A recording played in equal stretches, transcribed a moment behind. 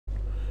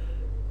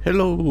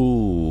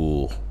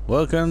Hello,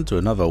 welcome to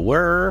another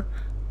Xur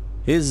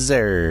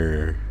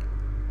December.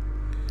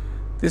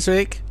 This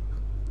week,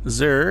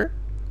 Xur,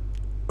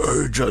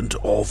 Agent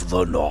of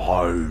the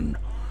Nine,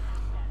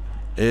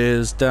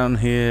 is down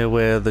here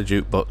where the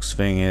jukebox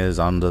thing is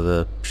under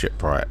the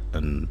shipwright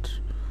and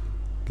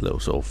little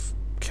sort of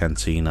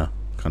cantina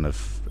kind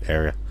of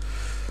area.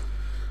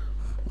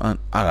 I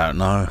don't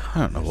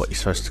know what you're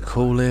supposed to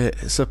call it.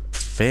 It's a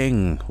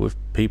thing with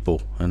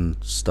people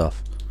and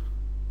stuff.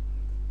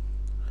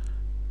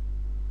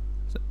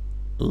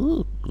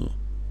 Ooh.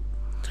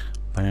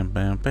 Bam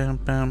bam bam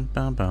bam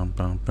bam bam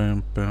bam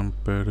bam bam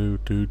do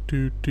do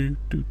do do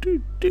do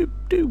do do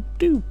do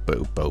do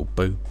boo boo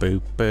boo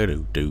boo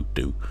boo do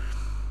do.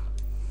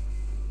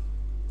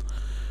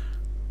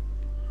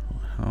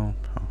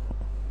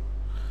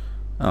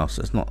 Oh,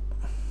 so it's not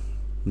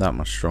that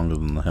much stronger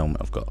than the helmet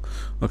I've got.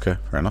 Okay,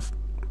 fair enough.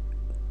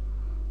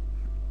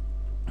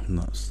 And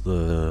that's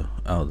the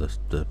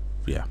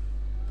yeah.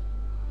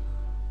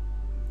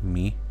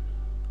 Me.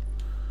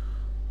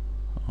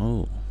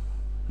 Oh.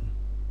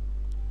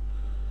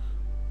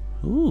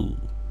 Ooh.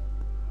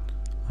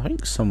 I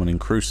think someone in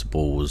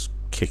Crucible was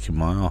kicking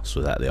my ass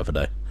with that the other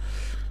day.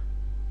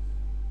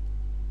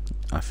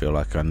 I feel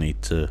like I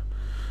need to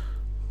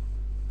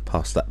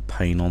pass that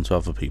pain on to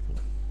other people.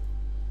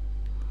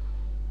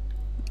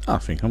 I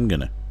think I'm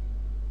gonna.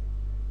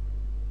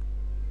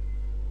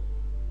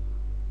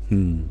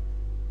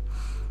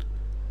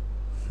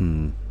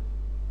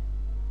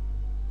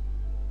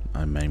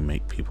 I may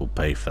make people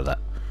pay for that.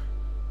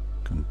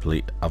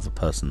 Complete other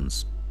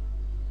person's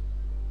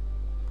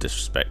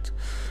disrespect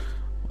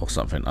or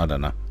something. I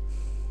don't know.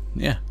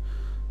 Yeah.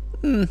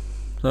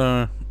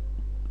 So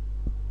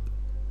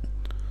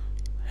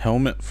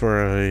helmet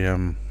for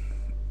a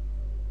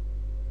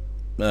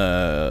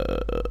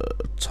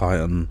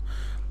Titan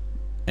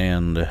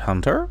and a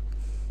hunter.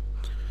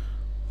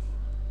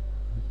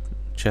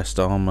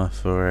 Chest armor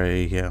for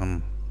a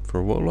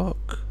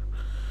warlock.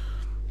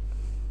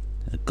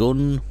 A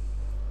gun.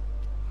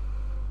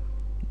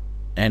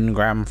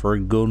 Engram for a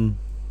gun,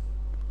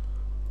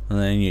 and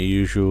then your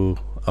usual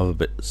other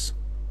bits.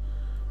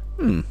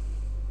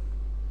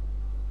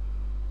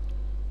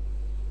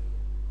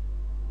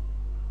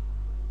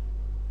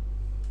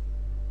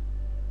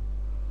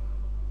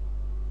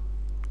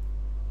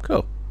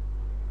 Cool.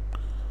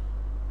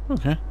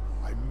 Okay.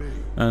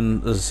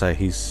 And as I say,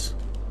 he's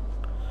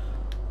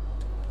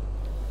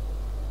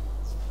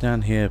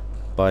down here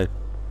by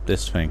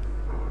this thing.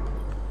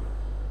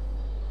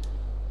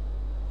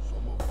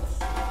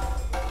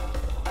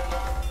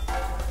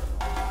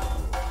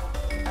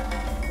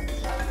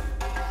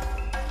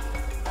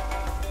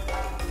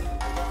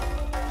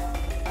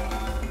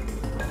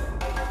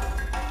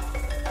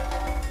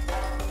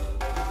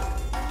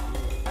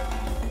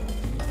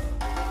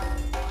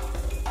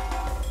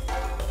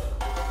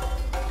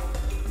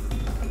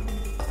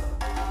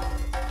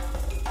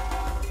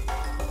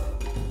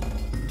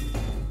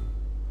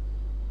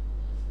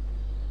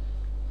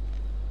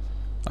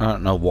 I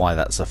don't know why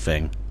that's a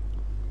thing,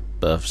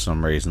 but for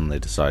some reason they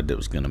decided it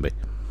was going to be.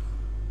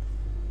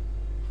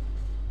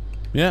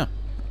 Yeah.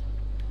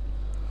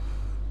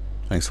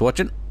 Thanks for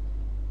watching,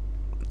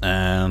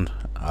 and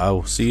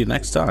I'll see you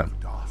next time.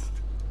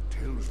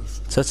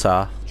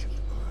 Ta-ta.